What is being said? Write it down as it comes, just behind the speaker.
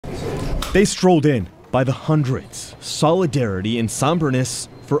They strolled in by the hundreds. Solidarity and somberness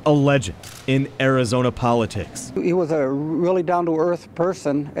for a legend in Arizona politics. He was a really down-to-earth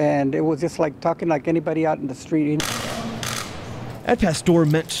person, and it was just like talking like anybody out in the street. Ed Pastor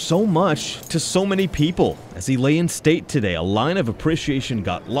meant so much to so many people. As he lay in state today, a line of appreciation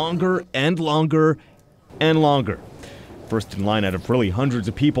got longer and longer and longer. First in line out of really hundreds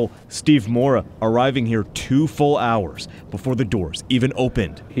of people, Steve Mora, arriving here 2 full hours before the doors even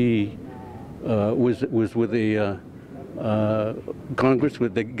opened. He was with the Congress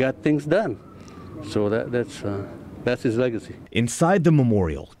that got things done. So that's his legacy. Inside the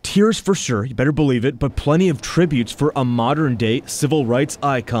memorial, tears for sure, you better believe it, but plenty of tributes for a modern-day civil rights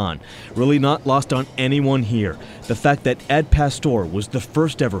icon. Really not lost on anyone here. The fact that Ed Pastor was the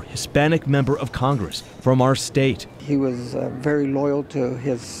first ever Hispanic member of Congress from our state. He was very loyal to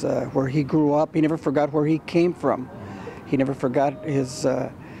his where he grew up. He never forgot where he came from. He never forgot his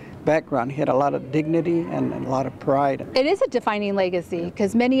background. He had a lot of dignity and a lot of pride. It is a defining legacy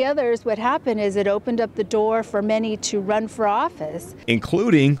because many others, what happened is it opened up the door for many to run for office.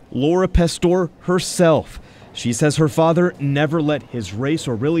 Including Laura Pastor herself. She says her father never let his race,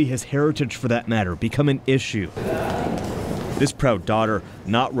 or really his heritage for that matter, become an issue. This proud daughter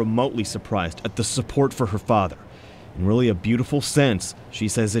not remotely surprised at the support for her father. In really a beautiful sense, she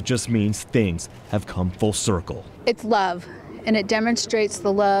says it just means things have come full circle. It's love. And it demonstrates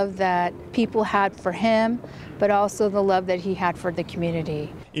the love that people had for him, but also the love that he had for the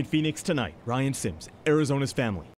community. In Phoenix tonight, Ryan Sims, Arizona's Family.